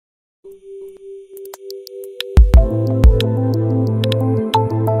Guess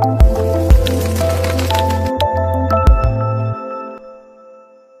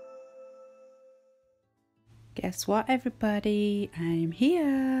what, everybody? I'm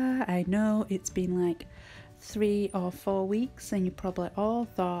here. I know it's been like 3 or 4 weeks and you probably all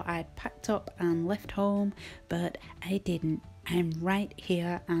thought I'd packed up and left home, but I didn't. I'm right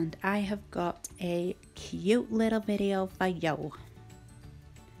here and I have got a cute little video for you.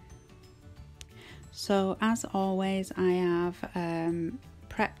 So as always, I have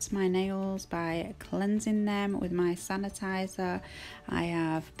prepped my nails by cleansing them with my sanitizer. I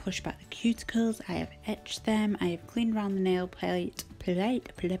have pushed back the cuticles, I have etched them, I have cleaned around the nail plate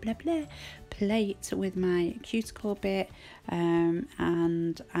with my cuticle bit,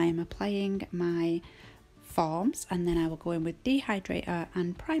 and I am applying my forms, and then I will go in with dehydrator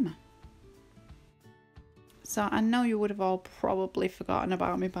and primer. So I know you would have all probably forgotten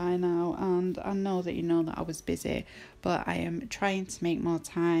about me by now, and I know that you know that I was busy, but I am trying to make more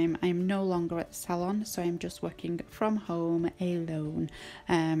time. I am no longer at the salon, so I'm just working from home alone,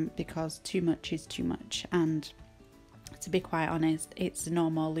 because too much is too much, and to be quite honest, it's no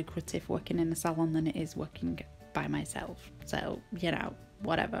more lucrative working in a salon than it is working by myself. So, you know,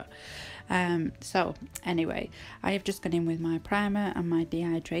 whatever. So anyway, I have just gone in with my primer and my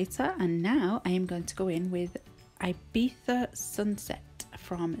dehydrator, and now I am going to go in with Ibiza Sunset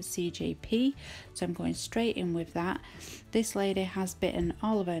from CJP. So I'm going straight in with that. This lady has bitten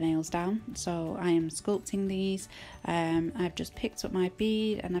all of her nails down, so I am sculpting these. I've just picked up my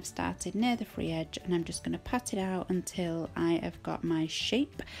bead and I've started near the free edge, and I'm just going to pat it out until I have got my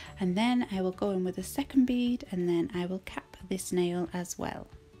shape, and then I will go in with a second bead, and then I will cap this nail as well.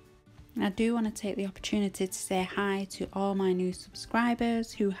 I do want to take the opportunity to say hi to all my new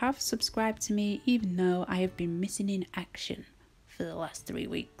subscribers who have subscribed to me even though I have been missing in action for the last 3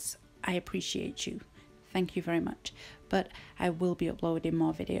 weeks. I appreciate you. Thank you very much. But I will be uploading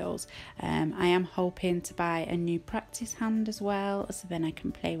more videos. I am hoping to buy a new practice hand as well, so then I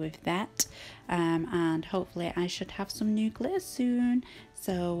can play with that. And hopefully I should have some new glitters soon,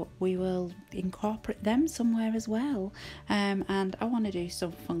 so we will incorporate them somewhere as well. And I want to do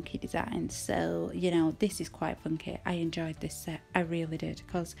some funky designs, so you know, this is quite funky. I enjoyed this set, I really did,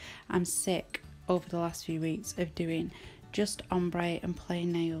 because I'm sick over the last few weeks of doing just ombre and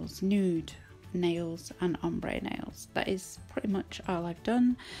plain nails, nude nails and ombre nails. That is pretty much all I've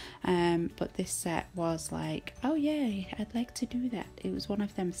done, but this set was like, oh yeah, I'd like to do that. It was one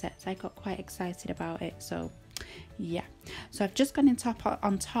of them sets. I got quite excited about it, so yeah. So I've just gone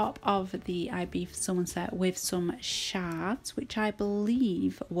on top of the Ibiza Sunset with some shards, which I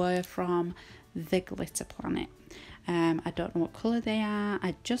believe were from the Glitter Planet. I don't know what colour they are,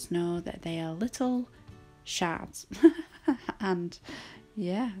 I just know that they are little shards. And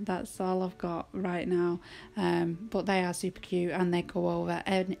yeah, that's all I've got right now, but they are super cute and they go over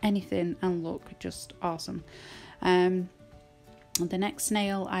anything and look just awesome. The next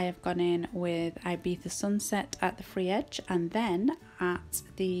nail I have gone in with Ibiza Sunset at the free edge, and then at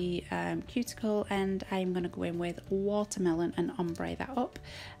the cuticle end I'm going to go in with Watermelon and ombre that up,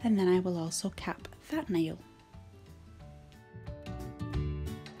 and then I will also cap that nail.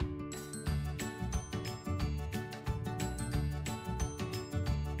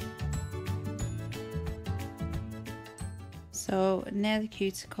 So near the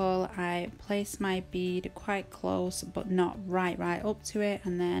cuticle I place my bead quite close but not right up to it,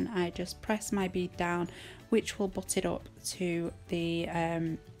 and then I just press my bead down, which will butt it up to the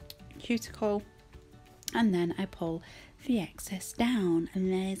cuticle, and then I pull the excess down,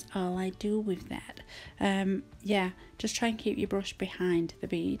 and there's all I do with that. Yeah, just try and keep your brush behind the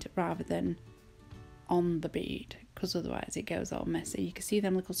bead rather than on the bead, because otherwise it goes all messy. You can see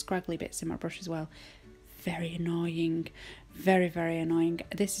them little scraggly bits in my brush as well. Very annoying, very annoying.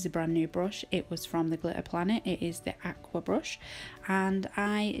 This is a brand new brush. It was from the Glitter Planet. It is the Aqua brush, and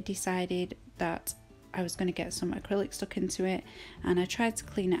I decided that I was going to get some acrylic stuck into it, and I tried to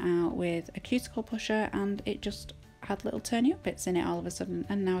clean it out with a cuticle pusher, and it just had little turny up bits in it all of a sudden,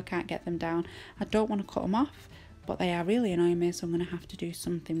 and now I can't get them down. I don't want to cut them off, but they are really annoying me, so I'm going to have to do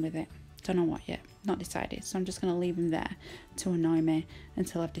something with it. Don't know what yet, not decided, so I'm just going to leave them there to annoy me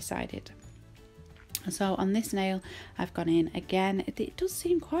until I've decided. So on this nail I've gone in again, it does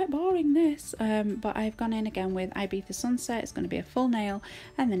seem quite boring this, but I've gone in again with Ibiza Sunset. It's going to be a full nail,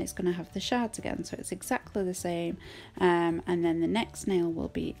 and then it's going to have the shards again, so it's exactly the same. And then the next nail will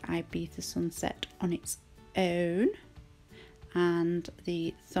be Ibiza Sunset on its own, and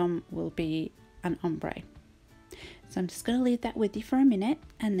the thumb will be an ombre. So I'm just going to leave that with you for a minute,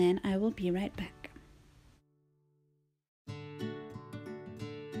 and then I will be right back.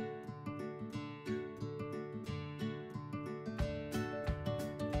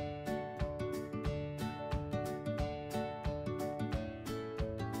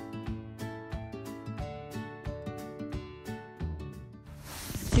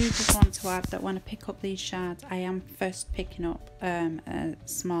 do just want to add that when I pick up these shards, I am first picking up a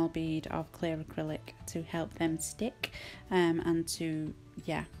small bead of clear acrylic to help them stick and to,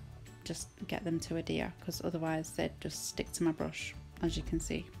 yeah, just get them to adhere, because otherwise they'd just stick to my brush, as you can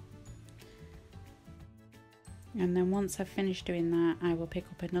see. And then once I've finished doing that, I will pick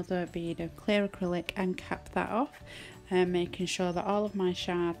up another bead of clear acrylic and cap that off, making sure that all of my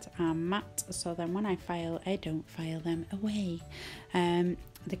shards are matte, so then when I file, I don't file them away.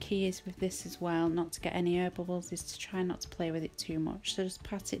 The key is with this as well, not to get any air bubbles, is to try not to play with it too much. So just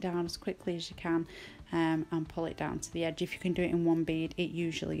pat it down as quickly as you can and pull it down to the edge. If you can do it in one bead, it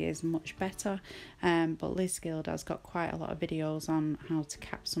usually is much better. But Liz Gilda's got quite a lot of videos on how to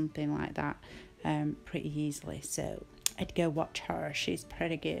cap something like that pretty easily, so I'd go watch her, she's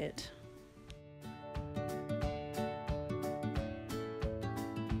pretty good.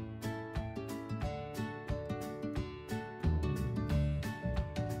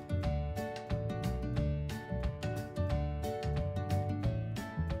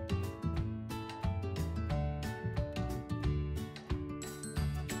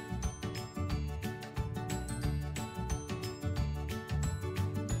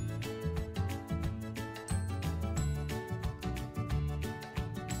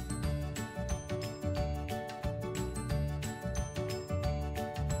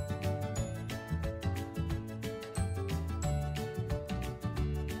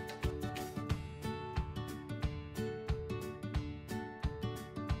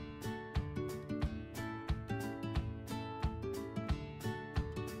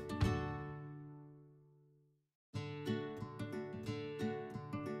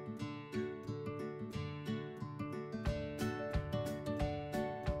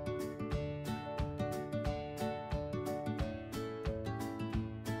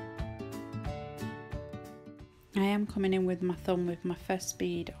 I am coming in with my thumb with my first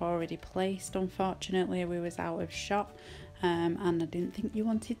bead already placed. Unfortunately, we was out of shot and I didn't think you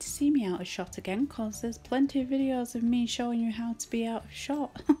wanted to see me out of shot again, because there's plenty of videos of me showing you how to be out of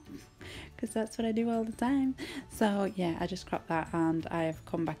shot because that's what I do all the time. So yeah, I just cropped that and I've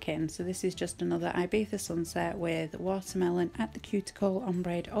come back in. So this is just another Ibiza sunset with watermelon at the cuticle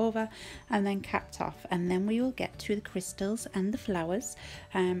ombre over and then capped off, and then we will get to the crystals and the flowers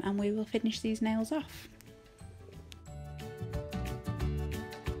and we will finish these nails off.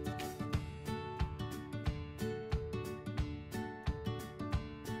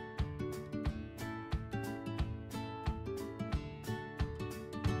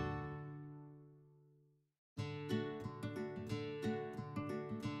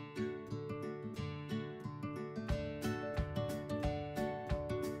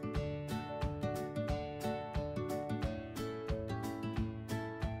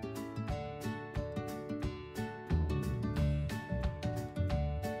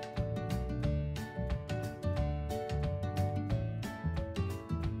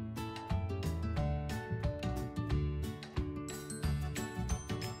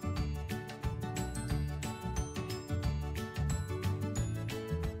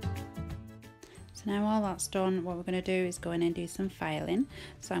 So now all that's done, what we're going to do is go in and do some filing.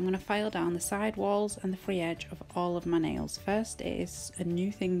 So I'm going to file down the side walls and the free edge of all of my nails. First, it is a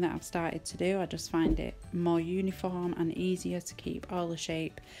new thing that I've started to do. I just find it more uniform and easier to keep all the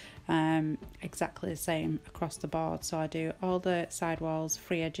shape exactly the same across the board. So I do all the side walls,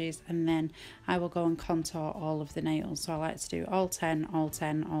 free edges, and then I will go and contour all of the nails. So I like to do all 10, all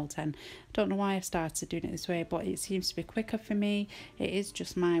 10, all 10. Don't know why I've started doing it this way, but it seems to be quicker for me. It is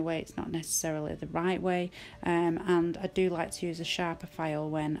just my way, it's not necessarily the right way, and I do like to use a sharper file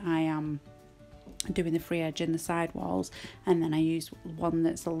when I am doing the free edge in the side walls, and then I use one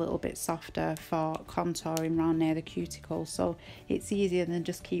that's a little bit softer for contouring around near the cuticle, so it's easier than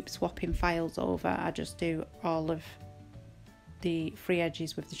just keep swapping files over. I just do all of the free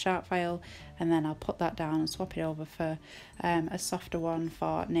edges with the sharp file, and then I'll put that down and swap it over for a softer one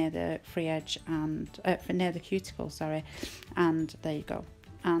for near the free edge and for near the cuticle, sorry, and there you go,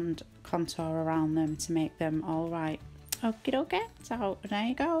 and contour around them to make them all right. Okay, okay, so there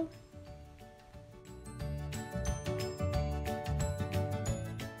you go.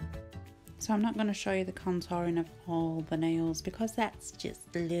 So I'm not going to show you the contouring of all the nails because that's just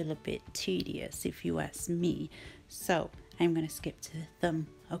a little bit tedious if you ask me. So I'm going to skip to the thumb,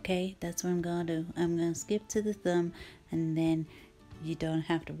 okay? That's what I'm going to do. I'm going to skip to the thumb, and then you don't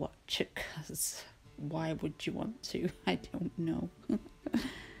have to watch it, because why would you want to? I don't know.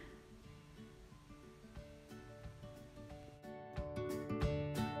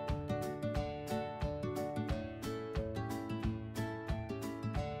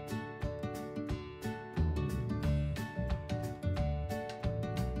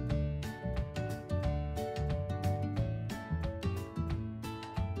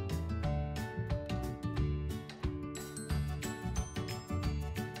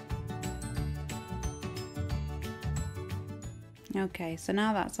 Okay, so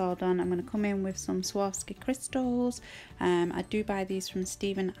now that's all done, I'm going to come in with some Swarovski crystals. I do buy these from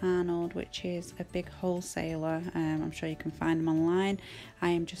Stephen Arnold, which is a big wholesaler. I'm sure you can find them online. I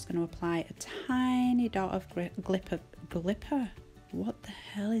am just going to apply a tiny dot of glipper. What the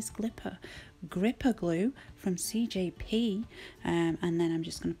hell is glipper? Gripper glue from CJP, and then I'm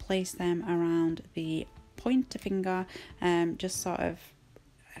just going to place them around the pointer finger, just sort of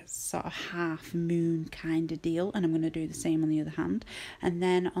half moon kind of deal, and I'm going to do the same on the other hand. And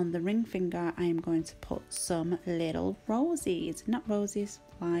then on the ring finger I am going to put some little roses, not roses,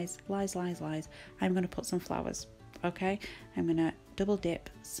 lies. I'm going to put some flowers. Okay, I'm going to double dip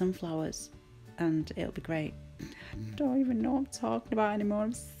some flowers and it'll be great. I don't even know what I'm talking about anymore,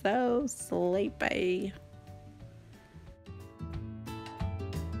 I'm so sleepy.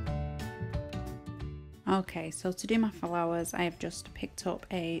 Okay, so to do my flowers, I have just picked up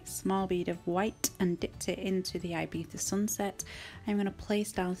a small bead of white and dipped it into the Ibiza sunset. I'm going to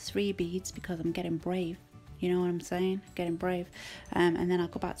place down 3 beads because I'm getting brave. You know what I'm saying? Getting brave. And then I'll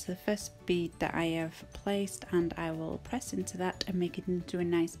go back to the first bead that I have placed and I will press into that and make it into a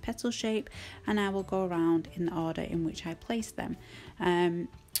nice petal shape, and I will go around in the order in which I place them.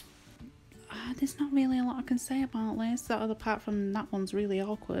 There's not really a lot I can say about this, apart from that one's really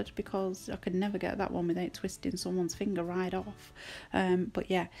awkward because I could never get that one without twisting someone's finger right off. But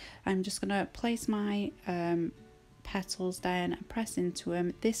yeah, I'm just gonna place my petals down and press into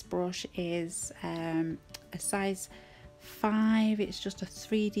them. This brush is a size 5, it's just a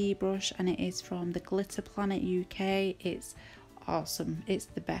 3D brush and it is from the Glitter Planet UK. It's awesome, it's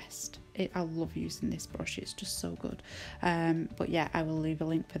the best. I love using this brush, it's just so good. But yeah, I will leave a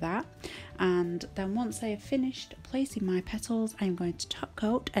link for that. And then once I have finished placing my petals, I'm going to top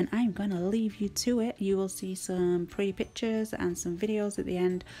coat and I'm going to leave you to it. You will see some pretty pictures and some videos at the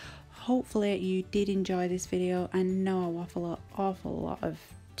end. Hopefully you did enjoy this video. I know I waffle an awful lot of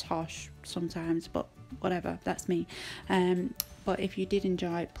tosh sometimes, but whatever, that's me. But if you did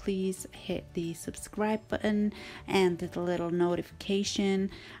enjoy, please hit the subscribe button and the little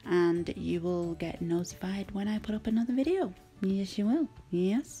notification, and you will get notified when I put up another video. Yes, you will.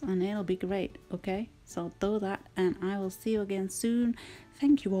 Yes, and it'll be great. Okay, so do that, and I will see you again soon.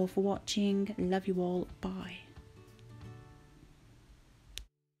 Thank you all for watching. Love you all. Bye.